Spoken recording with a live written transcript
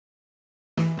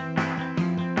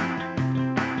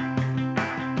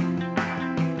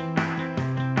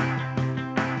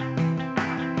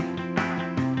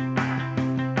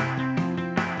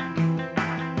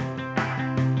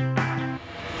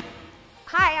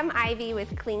I'm Ivy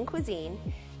with Clean Cuisine,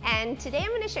 and today I'm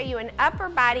going to show you an upper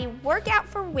body workout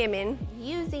for women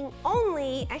using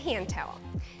only a hand towel.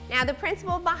 Now the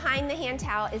principle behind the hand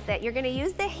towel is that you're going to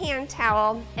use the hand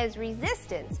towel as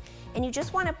resistance, and you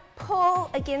just want to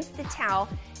pull against the towel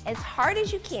as hard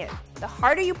as you can. The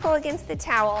harder you pull against the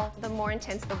towel, the more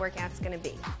intense the workout's going to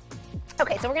be.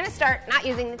 Okay, so we're going to start not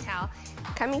using the towel,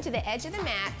 coming to the edge of the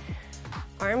mat,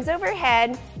 arms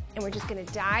overhead, and we're just going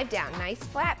to dive down, nice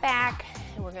flat back,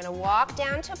 and we're going to walk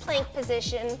down to plank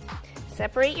position,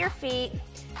 separate your feet,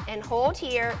 and hold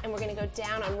here, and we're going to go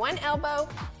down on one elbow,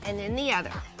 and then the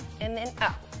other, and then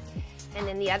up, and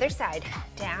then the other side,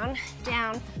 down,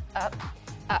 down, up,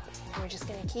 up. And we're just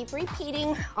going to keep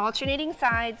repeating, alternating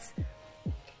sides.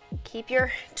 Keep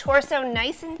your torso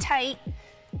nice and tight.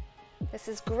 This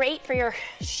is great for your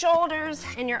shoulders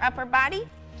and your upper body,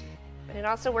 but it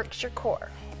also works your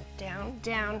core. Down,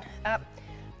 down, up,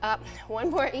 up. One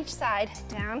more each side.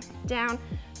 Down, down,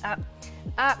 up,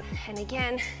 up. And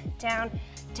again, down,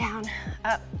 down,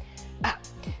 up, up.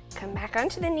 Come back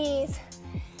onto the knees.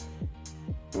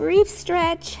 Brief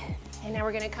stretch. And now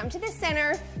we're going to come to the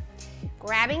center,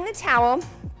 grabbing the towel.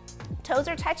 Toes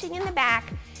are touching in the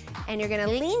back, and you're going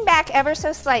to lean back ever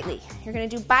so slightly. You're going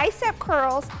to do bicep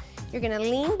curls. You're going to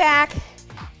lean back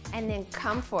and then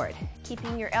come forward,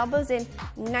 keeping your elbows in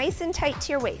nice and tight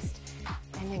to your waist,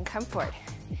 and then come forward.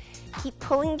 Keep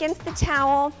pulling against the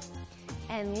towel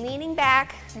and leaning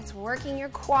back. That's working your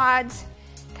quads.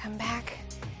 Come back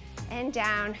and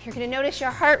down. You're going to notice your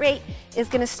heart rate is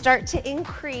going to start to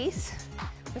increase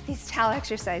with these towel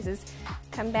exercises.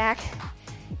 Come back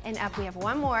and up. We have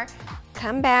one more.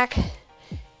 Come back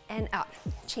and up.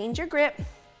 Change your grip.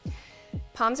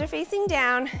 Palms are facing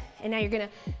down, and now you're going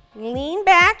to lean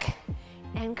back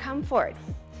and come forward.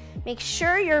 Make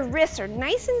sure your wrists are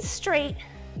nice and straight.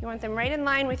 You want them right in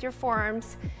line with your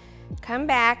forearms. Come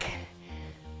back,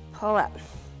 pull up,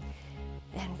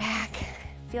 and back.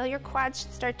 Feel your quads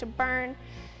start to burn.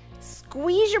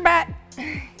 Squeeze your butt.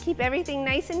 Keep everything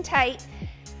nice and tight,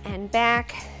 and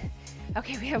back.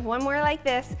 Okay, we have one more like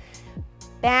this.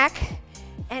 Back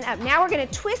and up. Now we're going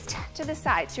to twist to the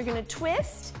side. So you're going to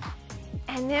twist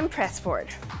and then press forward.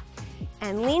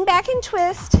 And lean back and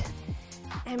twist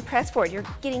and press forward. You're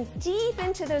getting deep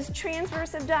into those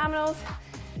transverse abdominals.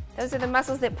 Those are the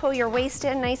muscles that pull your waist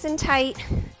in nice and tight,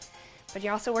 but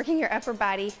you're also working your upper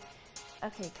body.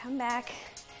 Okay, come back,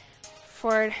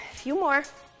 forward, a few more.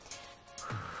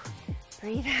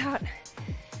 Breathe out.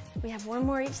 We have one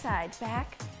more each side.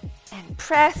 Back and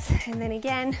press, and then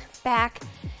again, back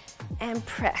and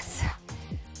press.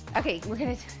 Okay, we're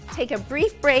gonna take a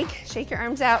brief break, shake your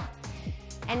arms out.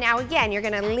 And now again, you're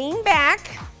gonna lean back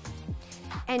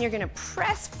and you're gonna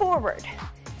press forward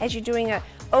as you're doing an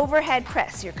overhead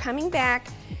press. You're coming back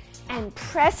and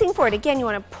pressing forward. Again, you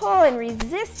wanna pull and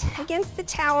resist against the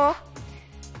towel.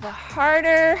 The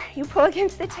harder you pull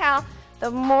against the towel,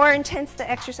 the more intense the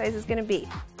exercise is gonna be.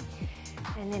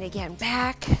 And then again,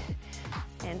 back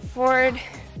and forward.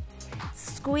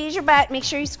 Squeeze your butt. Make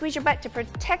sure you squeeze your butt to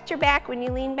protect your back when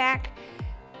you lean back.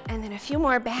 And then a few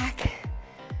more back.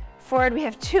 Forward, we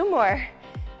have two more.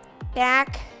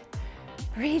 Back,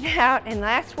 breathe out, and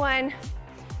last one.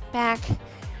 Back,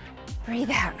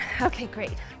 breathe out. Okay,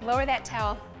 great. Lower that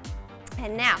towel.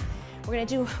 And now, we're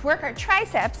gonna work our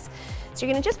triceps. So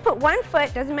you're gonna just put one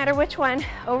foot, doesn't matter which one,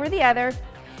 over the other,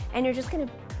 and you're just gonna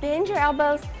bend your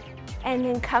elbows and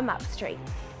then come up straight.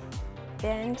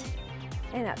 Bend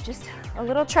and up. Just a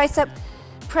little tricep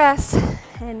press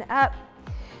and up.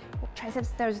 Triceps,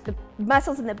 those are the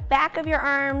muscles in the back of your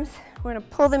arms. We're gonna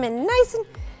pull them in nice and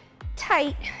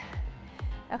tight.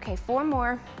 Okay, four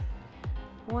more.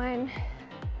 1,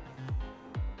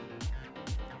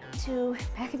 2,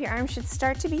 back of your arms should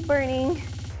start to be burning.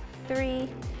 3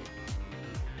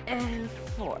 and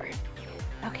 4.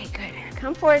 Okay, good.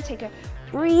 Come forward, take a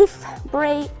brief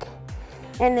break,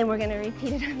 and then we're gonna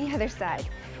repeat it on the other side.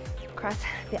 Cross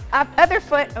the other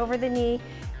foot over the knee,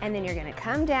 and then you're gonna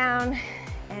come down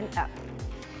and up,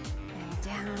 and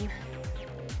down,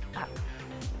 up.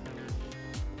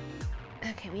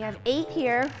 Okay, we have 8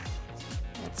 here.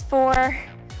 That's 4.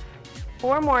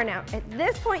 4 more now. At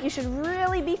this point, you should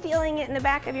really be feeling it in the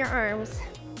back of your arms.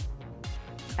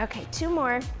 Okay, 2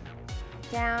 more.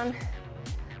 Down.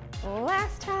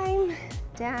 Last time.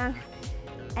 Down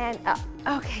and up.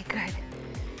 Okay, good.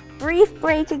 Brief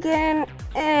break again,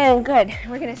 and good.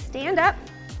 We're gonna stand up,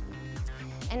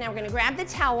 and now we're gonna grab the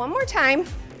towel one more time,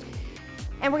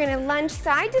 and we're gonna lunge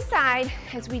side to side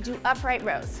as we do upright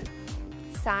rows.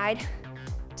 Side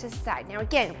to side. Now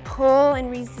again, pull and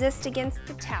resist against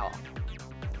the towel.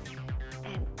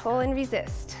 And pull and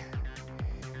resist.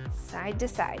 side to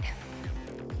side.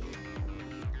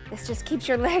 This just keeps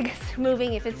your legs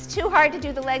moving. If it's too hard to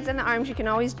do the legs and the arms, you can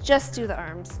always just do the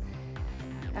arms.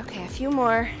 Okay, a few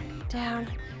more. Down.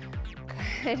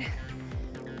 Good.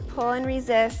 Pull and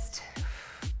resist.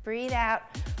 Breathe out.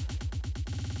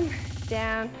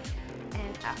 Down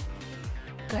and up.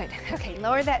 Good. Okay,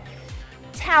 lower that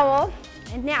towel.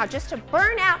 And now, just to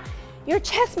burn out your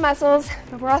chest muscles,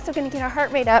 but we're also going to get our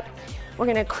heart rate up, we're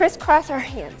going to crisscross our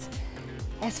hands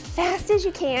as fast as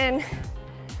you can. You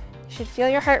should feel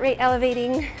your heart rate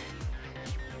elevating.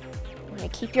 We're going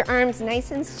to keep your arms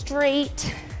nice and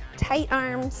straight, tight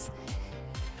arms.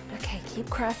 Okay, keep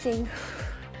crossing.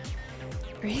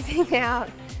 Breathing out.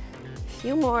 A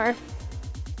few more.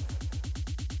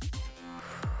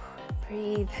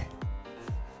 Breathe.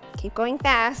 Keep going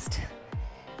fast.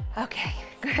 Okay,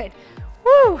 good.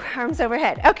 Woo, arms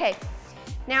overhead. Okay,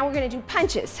 now we're gonna do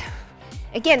punches.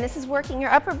 Again, this is working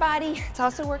your upper body. It's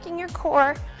also working your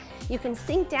core. You can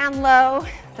sink down low.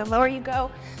 The lower you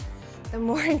go, the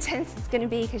more intense it's gonna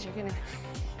be because you're gonna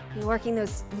be working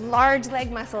those large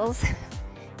leg muscles.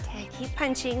 Okay, keep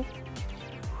punching.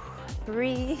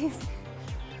 Breathe.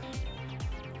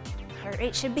 Heart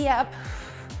rate should be up.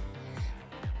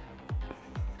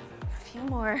 A few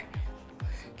more.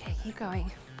 Okay, keep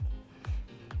going.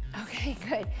 Okay,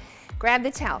 good. Grab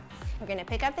the towel. We're gonna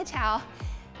pick up the towel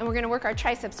and we're gonna work our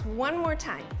triceps one more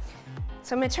time.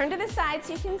 So I'm gonna turn to the side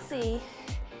so you can see.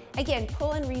 Again,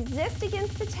 pull and resist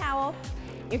against the towel.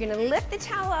 You're gonna lift the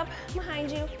towel up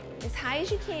behind you as high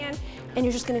as you can, and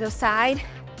you're just gonna go side,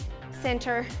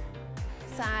 center,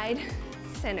 side,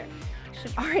 center. You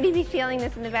should already be feeling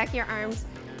this in the back of your arms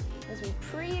as we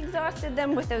pre-exhausted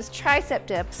them with those tricep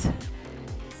dips.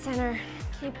 Center,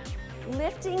 keep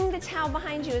lifting the towel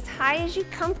behind you as high as you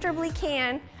comfortably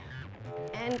can,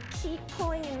 and keep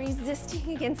pulling and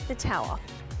resisting against the towel.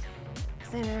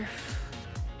 Center,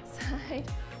 side,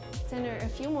 center, a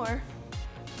few more.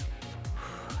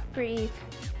 Breathe,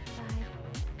 side,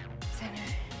 center.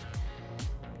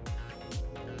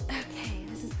 Okay,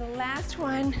 this is the last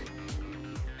one.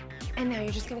 And now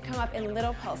you're just gonna come up in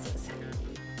little pulses.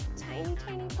 Tiny,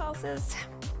 tiny pulses,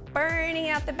 burning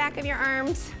out the back of your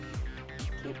arms.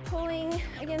 Keep pulling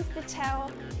against the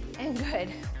towel, and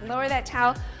good. Lower that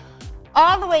towel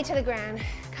all the way to the ground.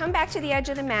 Come back to the edge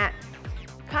of the mat.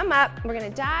 Come up, we're gonna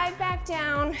dive back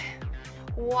down,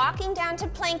 walking down to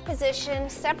plank position,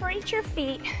 separate your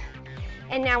feet,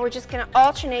 and now we're just gonna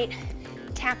alternate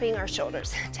tapping our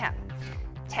shoulders. Tap,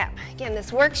 tap. Again,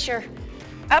 this works your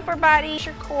upper body,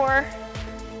 your core.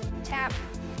 Tap,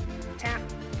 tap,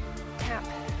 tap.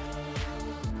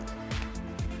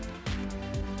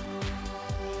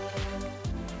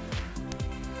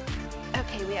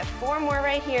 Okay, we have 4 more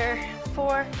right here.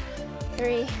 4,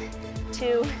 3,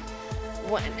 2,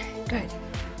 1. Good.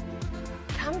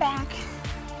 Come back.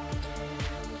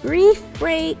 Brief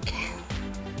break.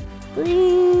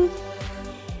 Breathe.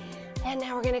 And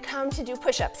now we're gonna come to do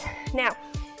push-ups. Now,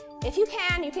 if you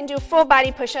can do full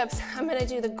body push-ups. I'm gonna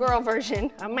do the girl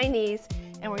version on my knees,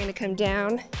 and we're gonna come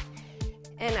down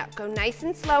and up. Go nice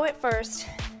and slow at first.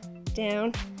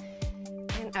 Down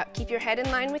and up. Keep your head in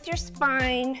line with your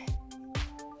spine.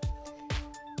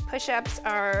 Push-ups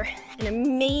are an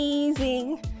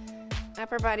amazing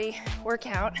upper body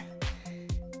workout.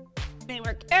 They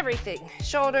work everything.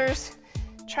 Shoulders,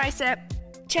 tricep,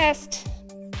 chest,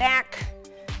 back,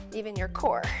 even your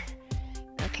core.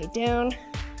 Okay, down,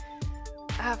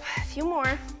 up, a few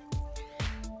more.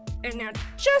 And now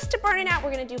just to burn it out,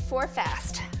 we're gonna do 4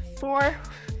 fast. 4,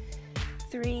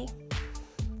 3,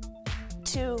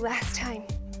 2, last time.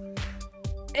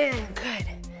 And good.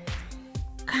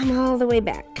 Come all the way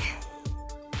back.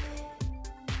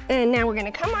 And now we're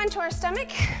gonna come onto our stomach.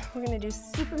 We're gonna do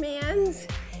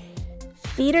Supermans.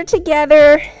 Feet are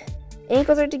together,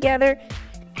 ankles are together,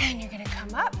 and you're gonna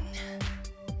come up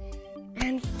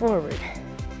and forward.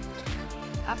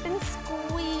 Up and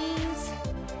squeeze,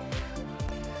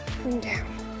 and down.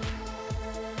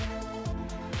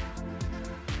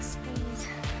 Squeeze.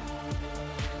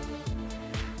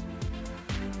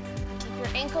 Keep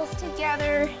your ankles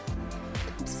together.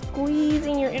 Keep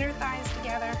squeezing your inner thighs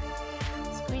together.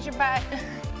 Squeeze your butt.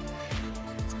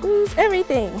 Squeeze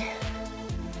everything.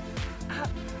 Up.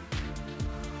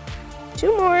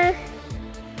 2 more.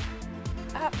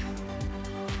 Up.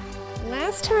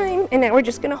 Last time. And now we're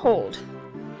just gonna hold.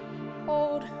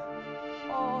 Hold.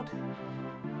 Hold.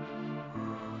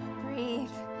 Breathe.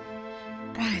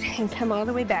 Good. And come all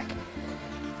the way back.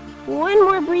 1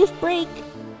 more brief break.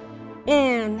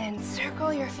 And then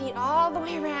circle your feet all the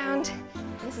way around.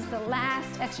 This is the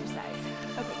last exercise.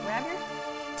 Okay, grab your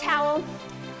towel.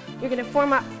 You're gonna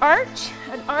form an arc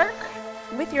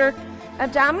with your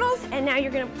abdominals, and now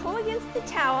you're gonna pull against the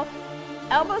towel.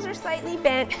 Elbows are slightly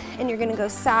bent, and you're gonna go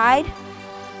side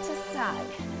to side.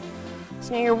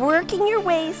 So now you're working your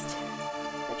waist,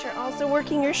 but you're also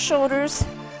working your shoulders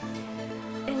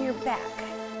and your back.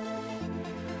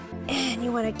 And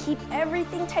you wanna keep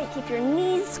everything tight. Keep your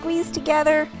knees squeezed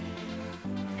together,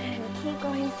 and keep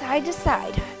going side to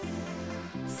side.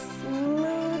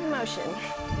 Smooth motion.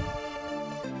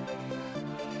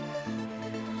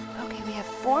 Okay, we have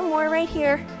 4 more right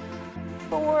here.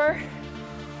 4,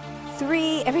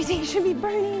 3, everything should be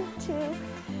burning. 2,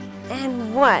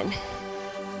 and 1.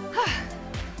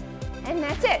 And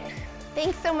that's it.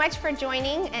 Thanks so much for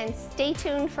joining, and stay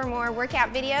tuned for more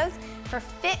workout videos. For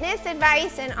fitness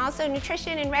advice and also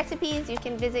nutrition and recipes, you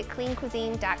can visit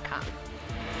cleancuisine.com.